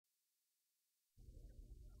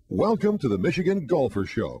Welcome to the Michigan Golfer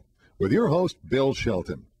Show with your host, Bill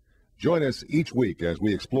Shelton. Join us each week as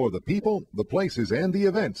we explore the people, the places, and the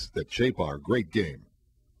events that shape our great game.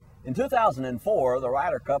 In 2004, the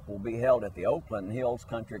Ryder Cup will be held at the Oakland Hills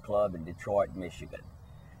Country Club in Detroit, Michigan.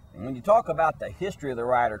 And when you talk about the history of the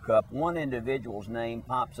Ryder Cup, one individual's name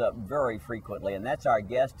pops up very frequently, and that's our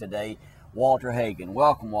guest today, Walter Haig.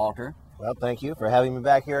 Welcome, Walter. Well, thank you for having me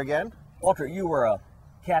back here again. Walter, you were a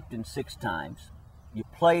captain 6 times. You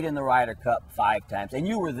played in the Ryder Cup 5 times, and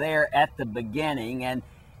you were there at the beginning. And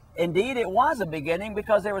indeed, it was a beginning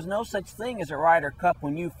because there was no such thing as a Ryder Cup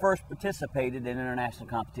when you first participated in international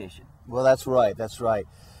competition. Well, that's right.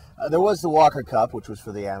 There was the Walker Cup, which was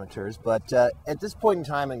for the amateurs, but at this point in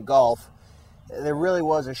time in golf, there really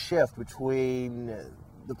was a shift between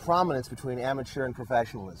the prominence between amateur and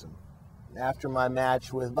professionalism. After my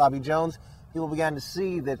match with Bobby Jones, people began to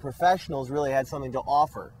see that professionals really had something to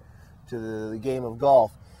offer to the game of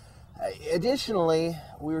golf. Additionally,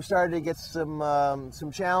 we were starting to get some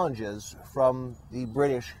challenges from the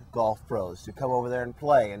British golf pros to come over there and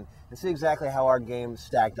play and see exactly how our game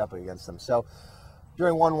stacked up against them. So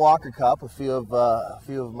during one Walker Cup, a few of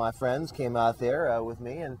my friends came out there with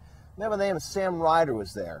me, and remember the name of Sam Ryder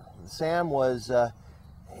was there. Sam was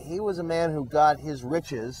he was a man who got his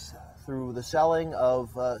riches through the selling of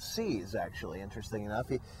seeds, actually, interesting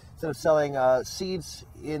enough. Instead of selling seeds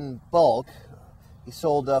in bulk, he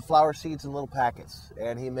sold flower seeds in little packets,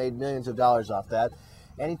 and he made millions of dollars off that.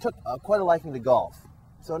 And he took quite a liking to golf.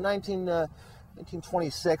 So in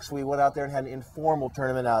 1926, we went out there and had an informal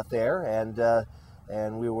tournament out there,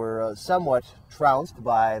 and we were somewhat trounced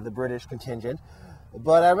by the British contingent.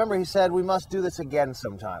 But I remember he said, we must do this again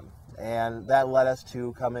sometime. And that led us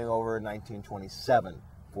to coming over in 1927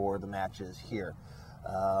 for the matches here.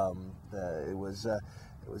 It was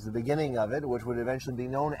the beginning of it, which would eventually be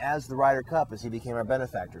known as the Ryder Cup, as he became our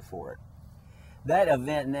benefactor for it. That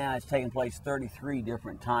event now has taken place 33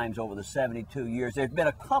 different times over the 72 years. There's been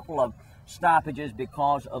a couple of stoppages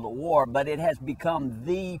because of the war, but it has become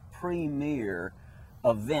the premier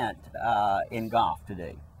event in golf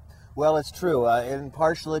today. Well, it's true, and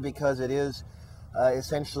partially because it is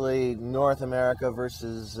essentially North America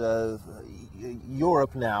versus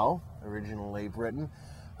Europe now, originally Britain.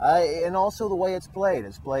 And also the way it's played.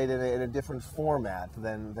 It's played in a different format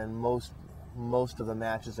than most of the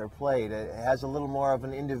matches are played. It has a little more of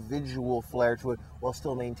an individual flair to it while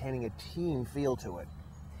still maintaining a team feel to it.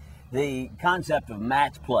 The concept of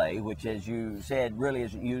match play, which as you said really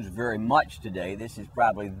isn't used very much today, this is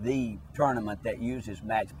probably the tournament that uses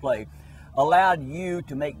match play, allowed you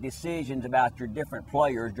to make decisions about your different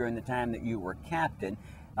players during the time that you were captain.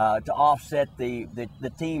 To offset the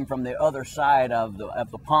team from the other side of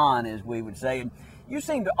the pond, as we would say. And you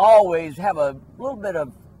seem to always have a little bit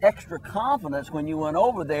of extra confidence when you went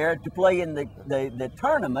over there to play in the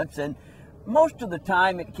tournaments, and most of the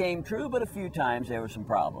time it came true, but a few times there were some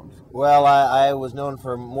problems. Well, I was known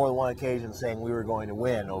for more than one occasion saying we were going to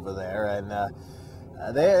win over there, and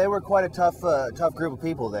they were quite a tough group of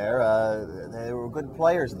people there. They were good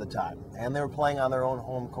players at the time, and they were playing on their own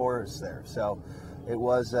home course there. So it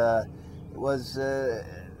was a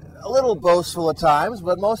little boastful at times,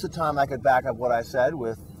 but most of the time I could back up what I said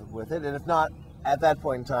with it, and if not at that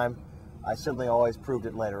point in time, I certainly always proved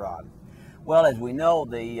it later on. Well, as we know,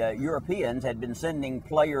 the Europeans had been sending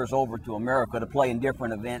players over to America to play in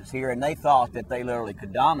different events here, and they thought that they literally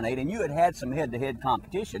could dominate, and you had some head-to-head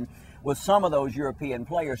competition with some of those European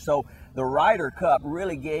players. So the Ryder Cup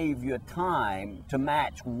really gave you time to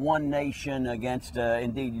match one nation against,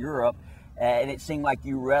 indeed, Europe. And it seemed like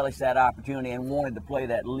you relished that opportunity and wanted to play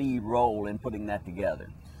that lead role in putting that together.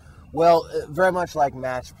 Well, very much like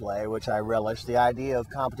match play, which I relished, the idea of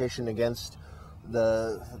competition against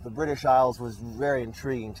the British Isles was very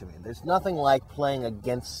intriguing to me. There's nothing like playing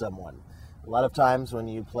against someone. A lot of times when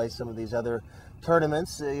you play some of these other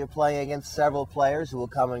tournaments, you're playing against several players who will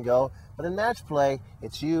come and go. But in match play,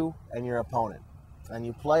 it's you and your opponent. And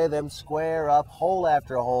you play them square up, hole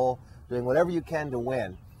after hole, doing whatever you can to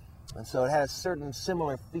win. And so it had a certain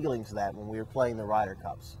similar feeling to that when we were playing the Ryder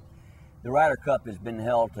Cups. The Ryder Cup has been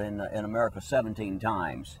held in America 17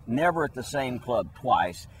 times, never at the same club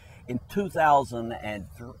twice. In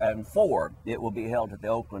 2004, it will be held at the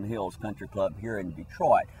Oakland Hills Country Club here in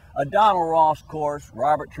Detroit. A Donald Ross course.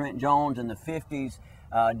 Robert Trent Jones in the 50s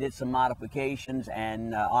did some modifications,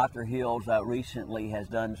 and Arthur Hills recently has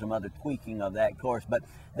done some other tweaking of that course. But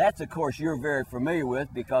that's a course you're very familiar with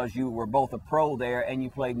because you were both a pro there and you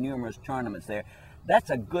played numerous tournaments there. That's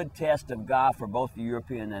a good test of golf for both the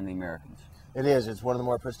European and the Americans. It is. It's one of the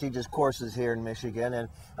more prestigious courses here in Michigan, and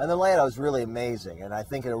the layout is really amazing, and I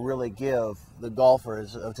think it'll really give the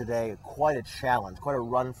golfers of today quite a challenge, quite a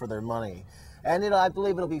run for their money. And I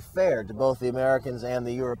believe it'll be fair to both the Americans and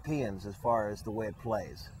the Europeans as far as the way it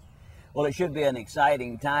plays. Well, it should be an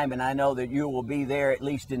exciting time, and I know that you will be there, at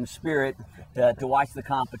least in spirit, to watch the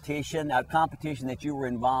competition, a competition that you were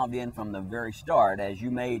involved in from the very start, as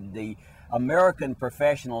you made the American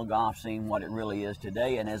professional golf scene what it really is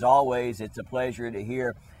today. And as always, it's a pleasure to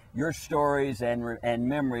hear your stories and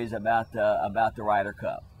memories about the Ryder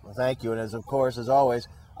Cup. Well, thank you, and of course, as always,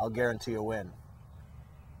 I'll guarantee a win.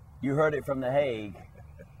 You heard it from the Haig.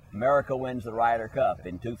 America wins the Ryder Cup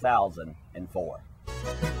in 2004.